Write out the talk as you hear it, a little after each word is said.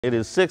It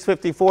is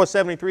 6:54,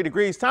 73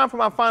 degrees. Time for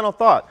my final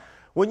thought.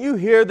 When you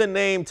hear the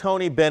name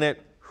Tony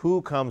Bennett,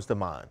 who comes to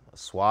mind? A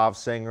suave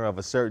singer of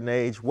a certain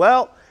age?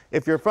 Well,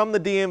 if you're from the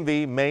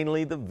DMV,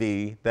 mainly the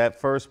V, that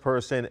first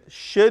person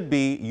should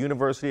be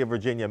University of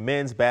Virginia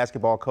men's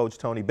basketball coach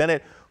Tony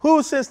Bennett,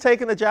 who, since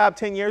taking the job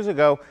 10 years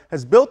ago,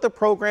 has built the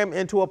program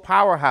into a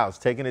powerhouse,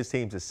 taking his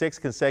team to 6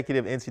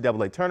 consecutive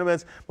NCAA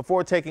tournaments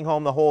before taking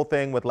home the whole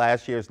thing with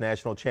last year's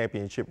national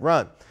championship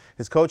run.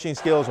 His coaching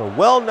skills are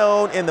well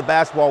known in the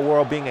basketball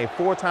world, being a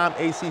 4-time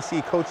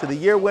ACC Coach of the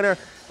Year winner,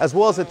 as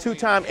well as a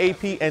 2-time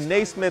AP and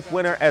Naismith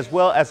winner, as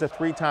well as a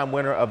 3-time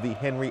winner of the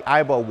Henry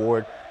Ibo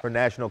Award for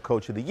National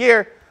Coach of the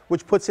Year,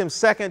 which puts him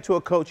second to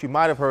a coach you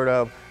might have heard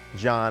of,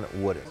 John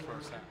Wooden.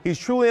 He's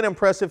truly an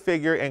impressive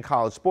figure in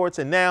college sports,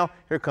 and now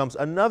here comes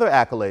another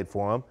accolade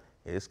for him.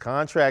 It's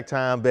contract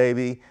time,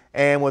 baby.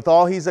 And with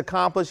all he's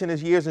accomplished in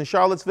his years in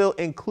Charlottesville,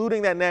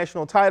 including that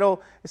national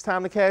title, it's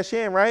time to cash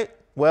in, right?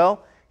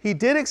 Well, he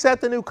did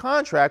accept a new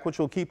contract, which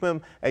will keep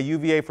him at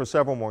UVA for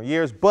several more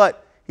years,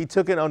 but he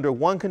took it under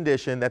one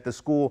condition: that the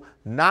school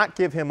not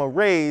give him a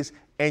raise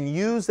and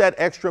use that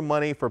extra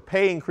money for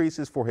pay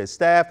increases for his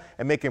staff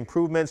and make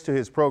improvements to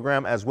his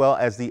program as well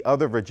as the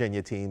other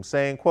Virginia teams,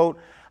 saying, quote,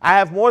 "I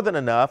have more than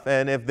enough,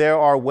 and if there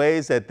are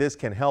ways that this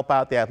can help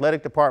out the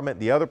athletic department,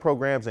 the other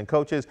programs and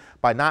coaches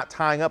by not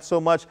tying up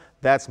so much,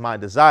 that's my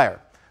desire."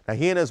 Now,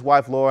 he and his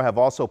wife, Laura, have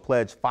also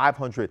pledged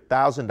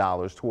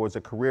 $500,000 towards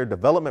a career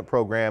development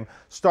program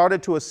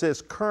started to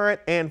assist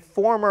current and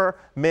former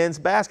men's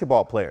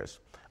basketball players.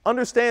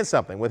 Understand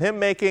something, with him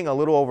making a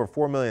little over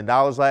 $4 million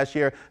last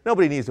year,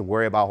 nobody needs to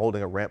worry about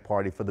holding a rent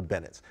party for the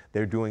Bennetts.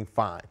 They're doing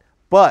fine.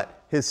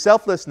 But his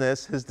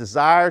selflessness, his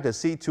desire to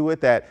see to it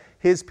that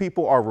his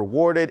people are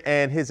rewarded,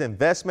 and his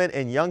investment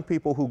in young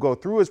people who go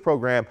through his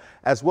program,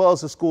 as well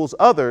as the school's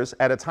others,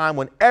 at a time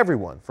when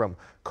everyone from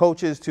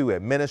coaches to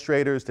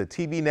administrators to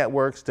TV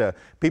networks to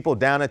people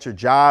down at your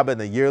job in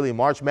the yearly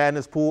March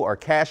Madness pool are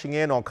cashing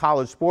in on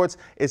college sports,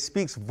 it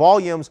speaks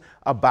volumes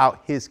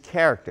about his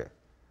character.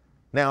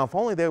 Now, if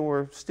only there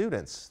were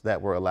students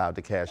that were allowed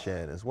to cash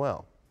in as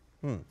well.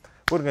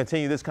 We're going to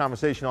continue this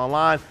conversation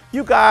online.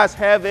 You guys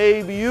have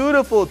a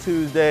beautiful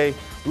Tuesday.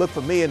 Look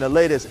for me in the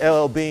latest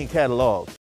LL Bean catalog.